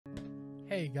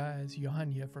Hey guys, Johan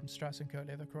here from Strauss & Co.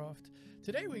 Leathercraft.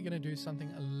 Today we're going to do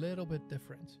something a little bit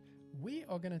different. We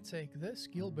are going to take this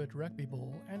Gilbert rugby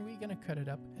ball and we're going to cut it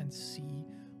up and see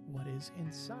what is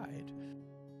inside.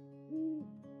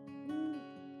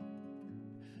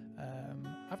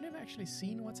 I've never actually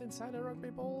seen what's inside a rugby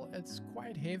ball. It's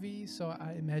quite heavy, so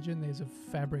I imagine there's a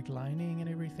fabric lining and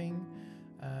everything.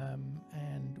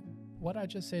 And what I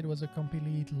just said was a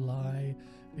complete lie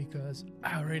because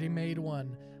I already made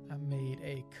one. I made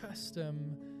a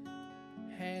custom,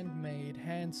 handmade,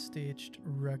 hand-stitched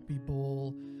rugby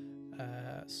ball.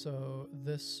 So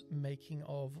this making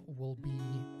of will be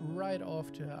right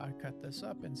after I cut this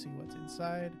up and see what's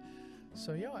inside.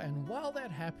 So yeah, and while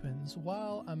that happens,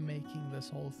 while I'm making this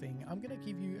whole thing, I'm going to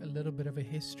give you a little bit of a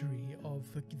history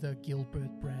of the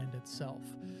Gilbert brand itself.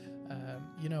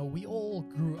 You know, we all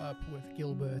grew up with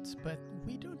Gilberts, but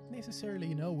we don't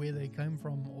necessarily know where they came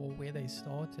from or where they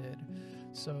started.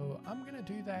 So I'm going to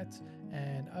do that,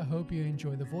 and I hope you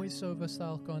enjoy the voiceover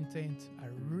style content. I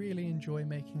really enjoy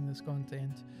making this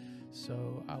content,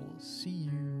 so I will see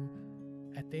you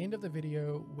at the end of the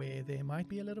video where there might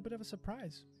be a little bit of a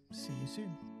surprise. See you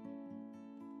soon.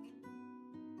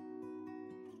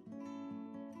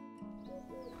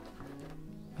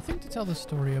 I think to tell the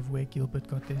story of where Gilbert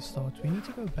got their start, we need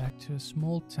to go back to a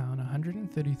small town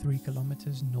 133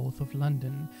 kilometers north of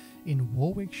London in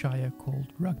Warwickshire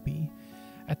called Rugby,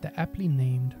 at the aptly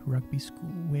named Rugby School,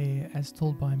 where, as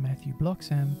told by Matthew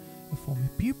Bloxham, a former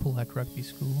pupil at Rugby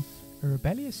School, a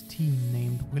rebellious team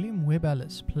named William Webb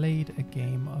Ellis played a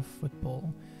game of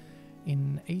football.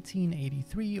 In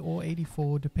 1883 or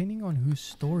 84, depending on whose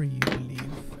story you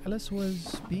believe, Ellis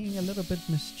was being a little bit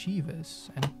mischievous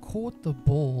and caught the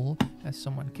ball as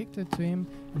someone kicked it to him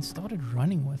and started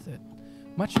running with it,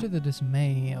 much to the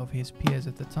dismay of his peers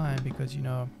at the time because, you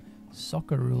know,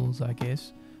 soccer rules, I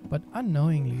guess. But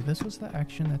unknowingly, this was the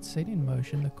action that set in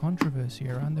motion the controversy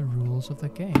around the rules of the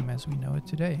game as we know it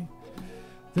today.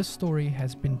 This story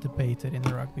has been debated in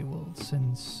the rugby world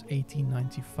since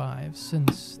 1895,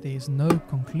 since there is no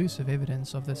conclusive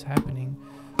evidence of this happening,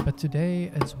 but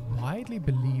today it's widely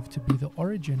believed to be the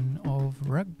origin of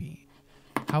rugby.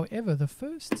 However, the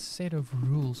first set of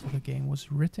rules for the game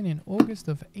was written in August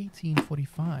of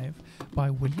 1845 by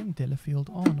William Delafield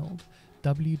Arnold,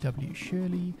 W.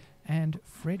 Shirley, and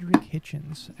Frederick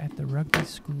Hitchens at the Rugby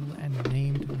School and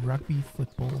named rugby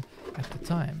football at the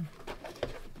time.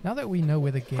 Now that we know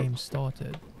where the game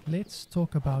started, let's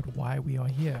talk about why we are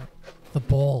here. The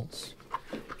balls.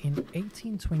 In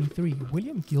 1823,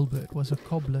 William Gilbert was a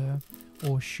cobbler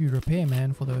or shoe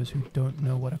repairman, for those who don't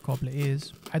know what a cobbler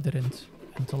is. I didn't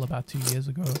until about 2 years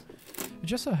ago. It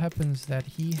just so happens that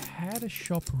he had a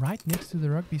shop right next to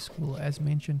the rugby school, as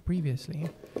mentioned previously.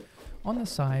 On the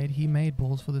side, he made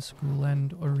balls for the school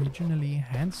and originally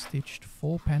hand-stitched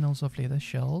 4 panels of leather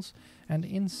shells, and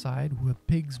inside were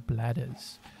pigs'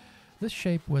 bladders. This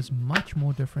shape was much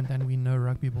more different than we know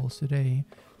rugby balls today.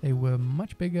 They were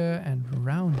much bigger and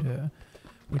rounder,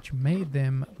 which made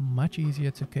them much easier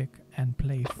to kick and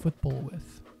play football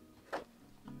with.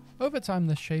 Over time,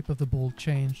 the shape of the ball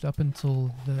changed up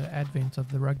until the advent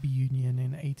of the rugby union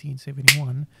in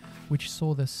 1871, which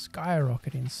saw the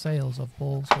skyrocket in sales of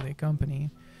balls for their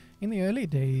company. In the early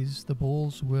days, the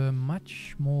balls were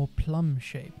much more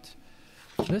plum-shaped.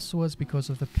 This was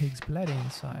because of the pig's bladder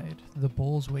inside. The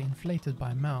balls were inflated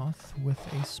by mouth with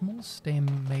a small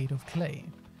stem made of clay.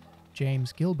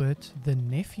 James Gilbert, the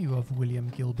nephew of William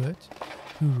Gilbert,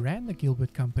 who ran the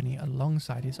Gilbert Company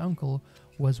alongside his uncle,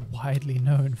 was widely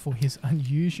known for his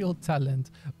unusual talent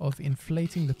of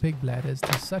inflating the pig bladders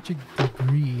to such a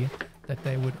degree that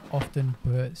they would often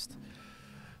burst.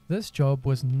 This job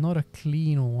was not a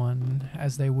clean one,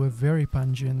 as they were very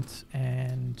pungent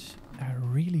and a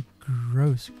really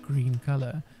gross green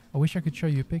color. I wish I could show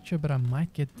you a picture, but I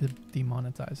might get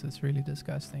demonetized. It's really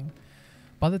disgusting.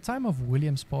 By the time of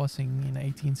William's passing in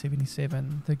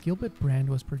 1877, the Gilbert brand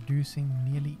was producing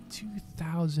nearly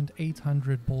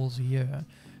 2,800 balls a year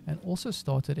and also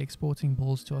started exporting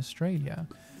balls to Australia,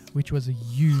 which was a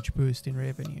huge boost in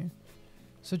revenue.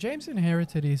 So James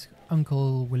inherited his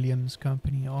uncle William's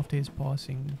company after his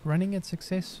passing, running it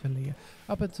successfully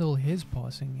up until his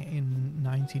passing in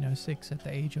 1906 at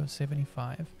the age of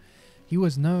 75. He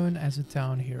was known as a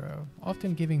town hero,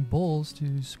 often giving balls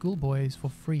to schoolboys for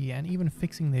free and even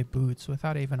fixing their boots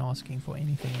without even asking for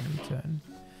anything in return.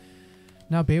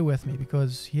 Now bear with me,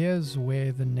 because here's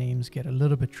where the names get a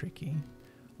little bit tricky.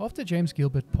 After James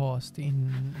Gilbert passed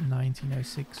in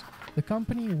 1906, the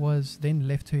company was then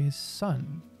left to his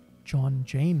son, John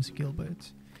James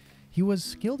Gilbert. He was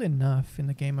skilled enough in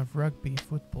the game of rugby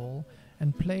football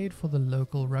and played for the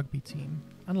local rugby team,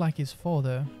 unlike his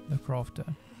father, the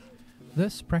crafter.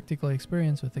 This practical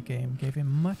experience with the game gave him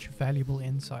much valuable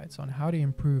insights on how to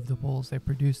improve the balls they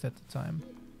produced at the time.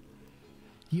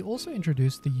 He also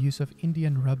introduced the use of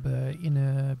Indian rubber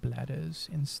inner bladders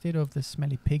instead of the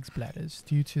smelly pig's bladders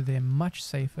due to their much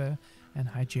safer and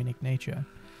hygienic nature.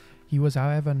 He was,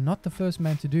 however, not the first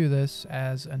man to do this,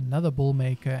 as another ball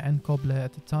maker and cobbler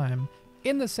at the time,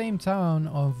 in the same town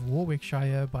of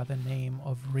Warwickshire by the name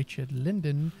of Richard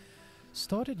Linden,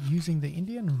 started using the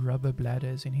Indian rubber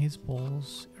bladders in his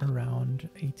balls around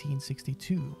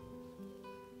 1862.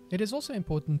 It is also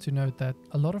important to note that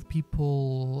a lot of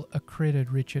people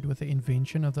accredit Richard with the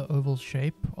invention of the oval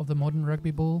shape of the modern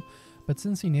rugby ball, but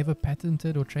since he never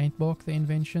patented or trademarked the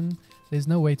invention, there's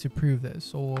no way to prove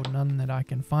this, or none that I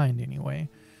can find anyway.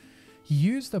 He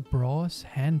used a brass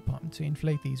hand pump to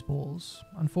inflate these balls.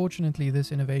 Unfortunately,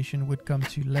 this innovation would come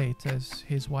too late as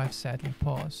his wife sadly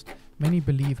passed. Many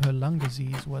believe her lung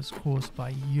disease was caused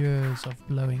by years of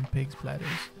blowing pig's bladders.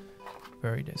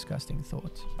 Very disgusting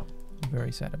thought. I'm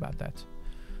very sad about that.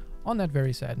 On that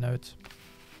very sad note,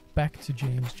 back to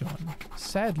James John.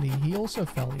 Sadly, he also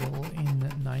fell ill in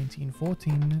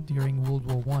 1914 during World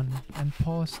War I and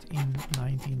passed in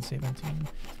 1917,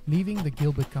 leaving the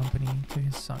Gilbert Company to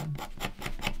his son.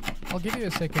 I'll give you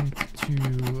a second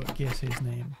to guess his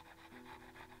name.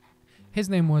 His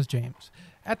name was James.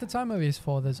 At the time of his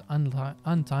father's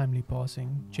untimely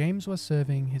passing, James was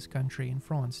serving his country in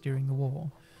France during the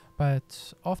war.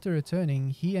 But after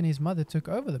returning, he and his mother took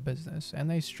over the business, and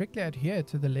they strictly adhered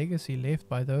to the legacy left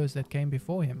by those that came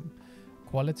before him: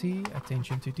 quality,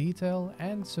 attention to detail,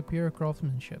 and superior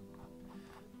craftsmanship.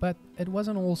 But it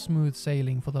wasn't all smooth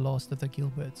sailing for the last of the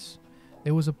Gilberts.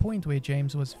 There was a point where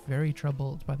James was very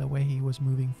troubled by the way he was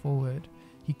moving forward.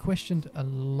 He questioned a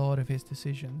lot of his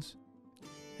decisions.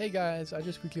 Hey guys, I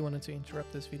just quickly wanted to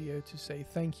interrupt this video to say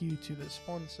thank you to the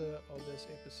sponsor of this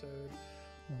episode,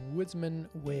 Woodsman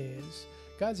Wares.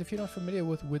 Guys, if you're not familiar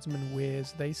with Woodsman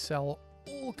Wares, they sell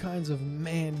all kinds of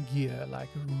man gear, like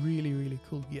really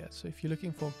cool gear. So if you're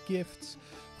looking for gifts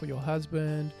for your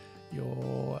husband,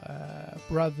 your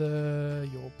brother,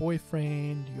 your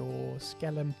boyfriend, your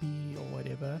scallopy or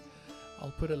whatever,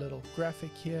 I'll put a little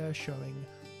graphic here showing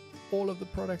all of the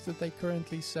products that they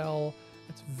currently sell.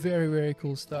 It's very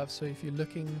cool stuff. So if you're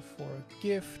looking for a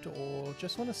gift or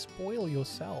just want to spoil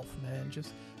yourself, man,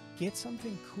 just get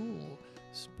something cool.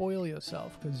 Spoil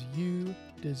yourself because you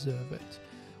deserve it.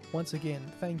 Once again,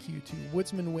 thank you to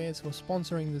Woodsman Wares for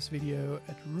sponsoring this video.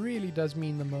 It really does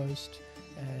mean the most.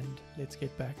 And let's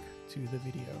get back to the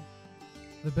video.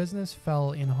 The business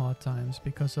fell in hard times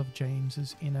because of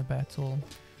James's inner battle.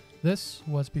 This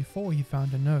was before he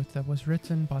found a note that was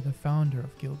written by the founder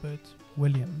of Gilbert,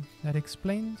 William, that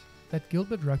explained that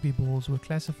Gilbert rugby balls were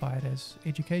classified as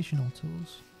educational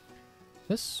tools.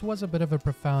 This was a bit of a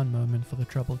profound moment for the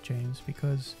troubled James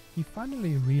because he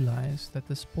finally realized that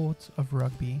the sport of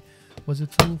rugby was a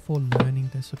tool for learning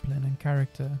discipline and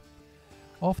character.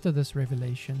 After this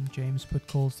revelation, James put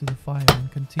coals to the fire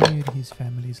and continued his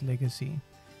family's legacy.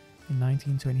 In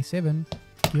 1927,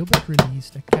 Gilbert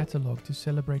released a catalogue to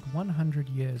celebrate 100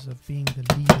 years of being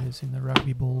the leaders in the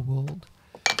rugby ball world.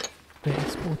 They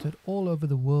exported all over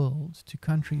the world to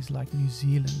countries like New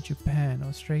Zealand, Japan,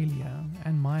 Australia,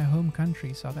 and my home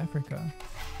country, South Africa.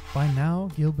 By now,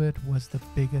 Gilbert was the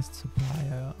biggest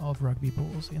supplier of rugby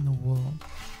balls in the world,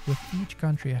 with each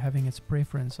country having its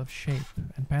preference of shape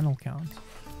and panel count.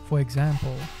 For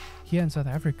example, here in South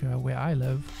Africa, where I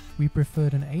live, we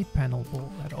preferred an 8-panel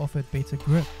ball that offered better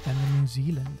grip than the New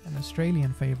Zealand and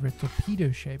Australian favourite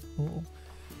torpedo-shaped ball,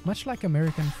 much like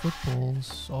American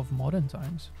footballs of modern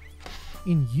times.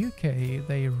 In UK,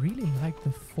 they really like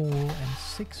the 4 and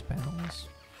 6 panels.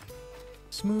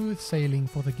 Smooth sailing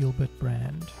for the Gilbert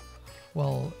brand.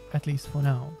 Well, at least for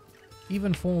now.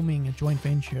 Even forming a joint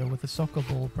venture with the soccer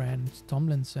ball brand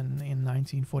Tomlinson in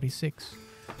 1946,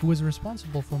 who was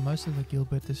responsible for most of the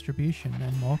Gilbert distribution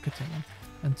and marketing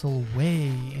until way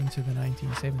into the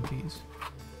 1970s.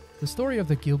 The story of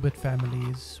the Gilbert family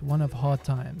is one of hard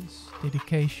times,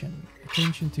 dedication,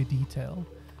 attention to detail,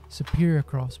 superior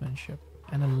craftsmanship,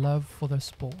 and a love for the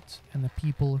sport and the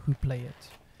people who play it.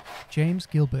 James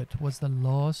Gilbert was the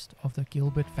last of the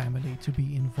Gilbert family to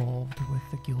be involved with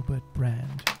the Gilbert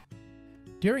brand.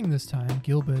 During this time,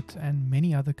 Gilbert and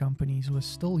many other companies were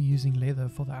still using leather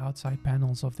for the outside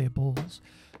panels of their balls,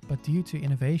 but due to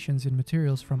innovations in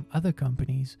materials from other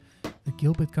companies, the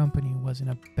Gilbert company was in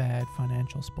a bad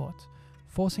financial spot,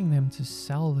 forcing them to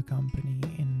sell the company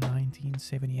in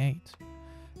 1978.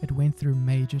 It went through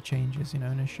major changes in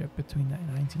ownership between the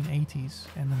 1980s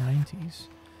and the 90s.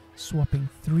 swapping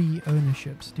 3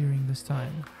 ownerships during this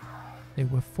time. They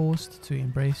were forced to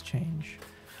embrace change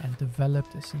and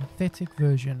developed a synthetic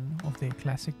version of their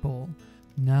classic ball,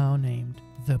 now named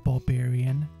the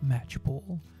Barbarian Match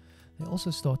Ball. They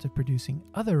also started producing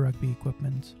other rugby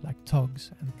equipment like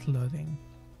togs and clothing.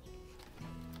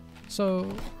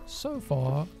 So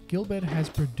far, Gilbert has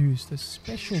produced a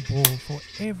special ball for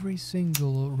every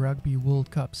single Rugby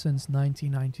World Cup since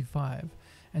 1995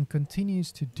 and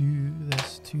continues to do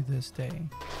this to this day.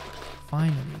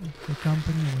 Finally, the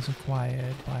company was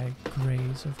acquired by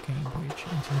Grays of Cambridge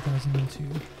in 2002,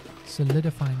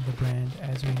 solidifying the brand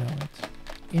as we know it,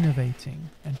 innovating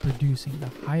and producing the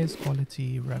highest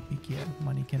quality rugby gear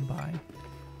money can buy.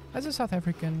 As a South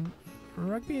African,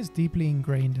 rugby is deeply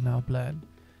ingrained in our blood.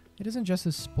 It isn't just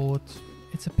a sport,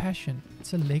 it's a passion,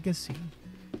 it's a legacy,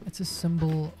 it's a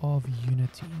symbol of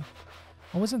unity.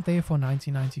 I wasn't there for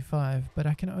 1995, but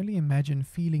I can only imagine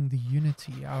feeling the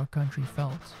unity our country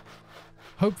felt.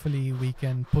 Hopefully we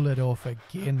can pull it off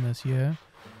again this year.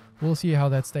 We'll see how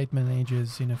that statement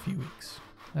ages in a few weeks.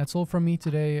 That's all from me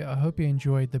today. I hope you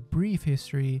enjoyed the brief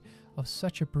history of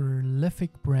such a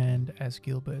prolific brand as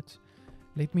Gilbert.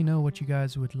 Let me know what you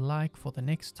guys would like for the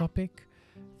next topic.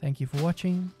 Thank you for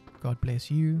watching. God bless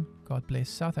you, God bless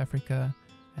South Africa,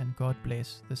 and God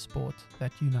bless the sport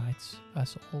that unites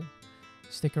us all.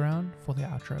 Stick around for the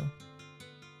outro.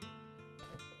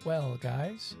 Well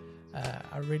guys,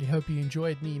 I really hope you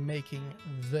enjoyed me making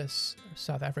this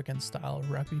South African style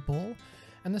rugby ball.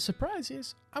 And the surprise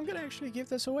is, I'm going to actually give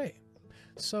this away.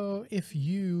 So if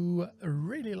you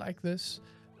really like this,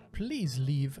 please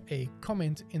leave a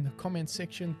comment in the comment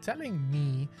section telling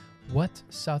me what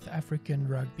South African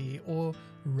rugby or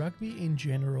rugby in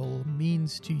general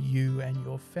means to you and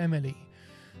your family.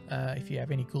 If you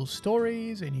have any cool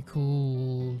stories, any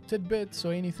cool tidbits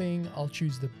or anything, I'll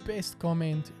choose the best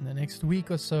comment in the next week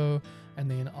or so,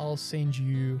 and then I'll send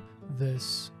you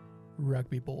this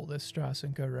rugby ball, this Strauss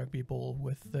 & Co rugby ball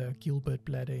with the Gilbert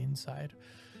bladder inside.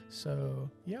 So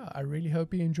yeah, I really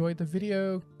hope you enjoyed the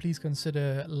video. Please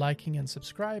consider liking and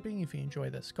subscribing if you enjoy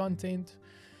this content.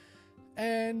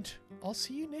 And I'll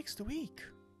see you next week.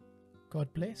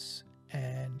 God bless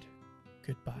and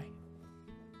goodbye.